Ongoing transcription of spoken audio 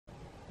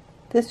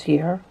This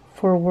year,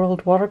 for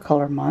World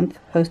Watercolor Month,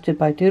 hosted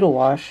by Doodle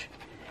Wash,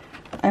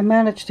 I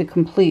managed to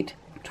complete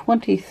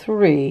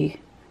 23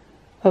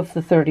 of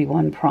the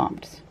 31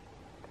 prompts.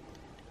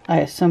 I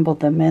assembled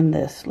them in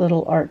this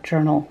little art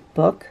journal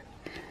book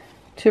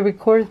to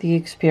record the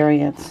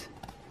experience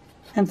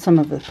and some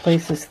of the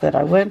places that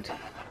I went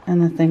and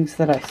the things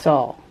that I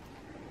saw.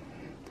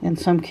 In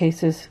some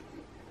cases,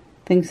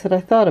 things that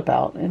I thought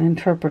about and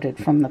interpreted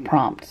from the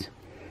prompts.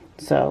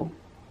 So,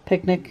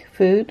 picnic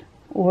food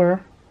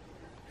or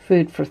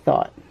food for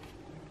thought.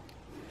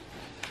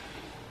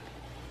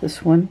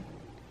 This one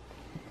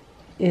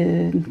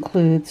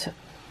includes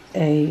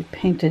a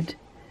painted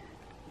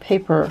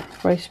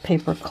rice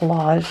paper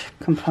collage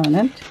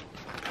component.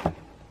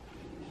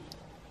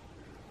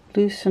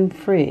 Loose and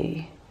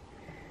free.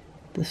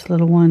 This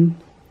little one,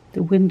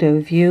 the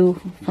window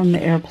view from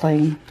the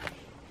airplane,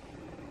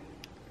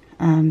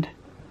 and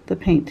the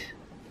paint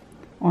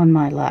on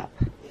my lap.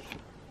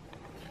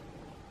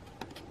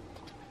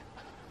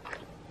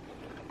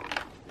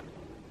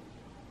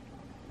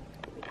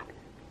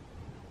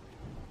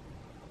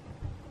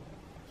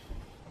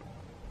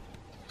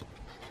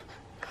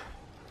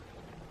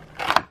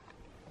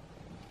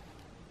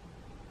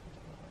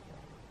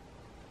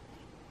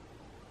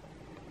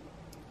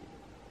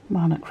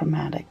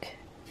 Monochromatic,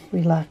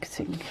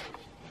 relaxing.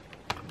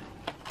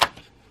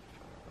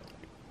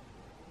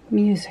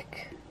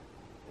 Music.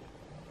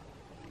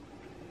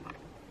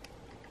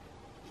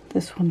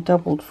 This one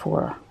doubled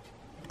for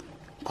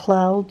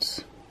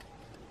clouds,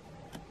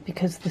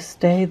 because this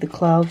day the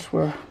clouds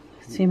were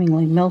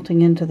seemingly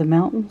melting into the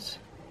mountains,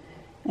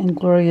 and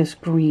glorious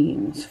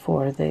greens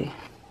for the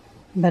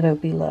meadow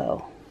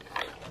below.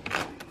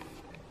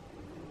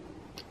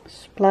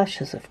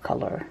 Splashes of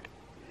color.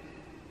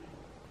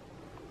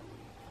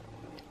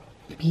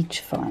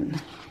 Beach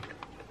fun.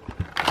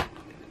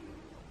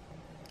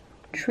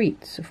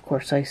 Treats, of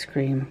course, ice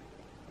cream.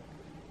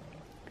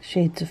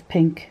 Shades of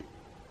pink.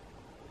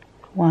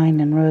 Wine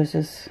and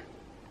roses.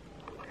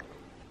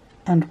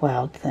 And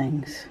wild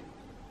things.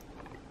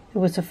 It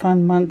was a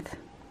fun month,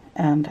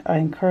 and I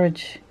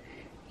encourage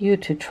you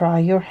to try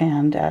your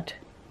hand at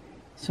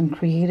some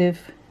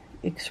creative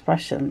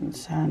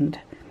expressions, and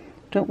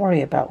don't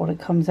worry about what it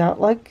comes out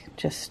like,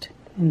 just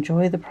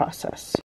enjoy the process.